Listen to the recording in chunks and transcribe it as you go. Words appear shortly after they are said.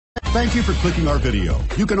Thank you for clicking our video.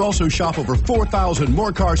 You can also shop over 4,000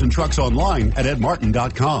 more cars and trucks online at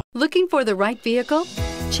edmartin.com. Looking for the right vehicle?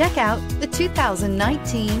 Check out the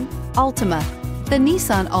 2019 Altima. The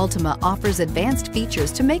Nissan Altima offers advanced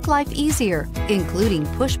features to make life easier, including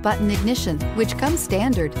push-button ignition, which comes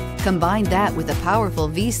standard. Combine that with a powerful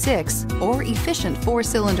V6 or efficient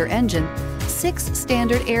 4-cylinder engine, 6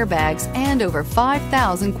 standard airbags, and over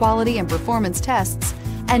 5,000 quality and performance tests,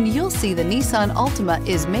 and you'll see the Nissan Altima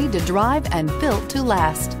is made to drive and built to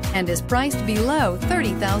last and is priced below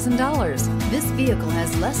 $30,000. This vehicle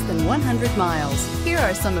has less than 100 miles. Here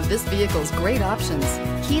are some of this vehicle's great options: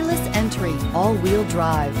 keyless entry, all-wheel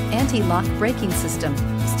drive, anti-lock braking system,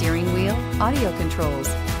 steering wheel audio controls,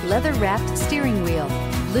 leather-wrapped steering wheel,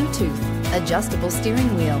 Bluetooth, adjustable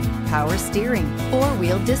steering wheel, power steering,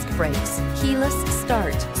 4-wheel disc brakes, keyless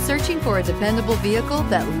start. Searching for a dependable vehicle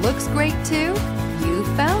that looks great too? You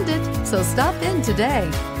found it, so stop in today.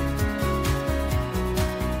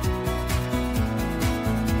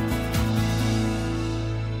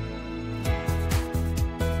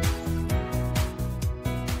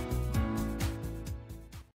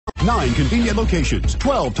 Nine convenient locations,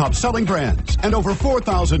 12 top-selling brands, and over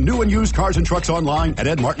 4,000 new and used cars and trucks online at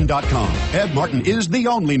edmartin.com. Ed Martin is the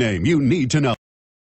only name you need to know.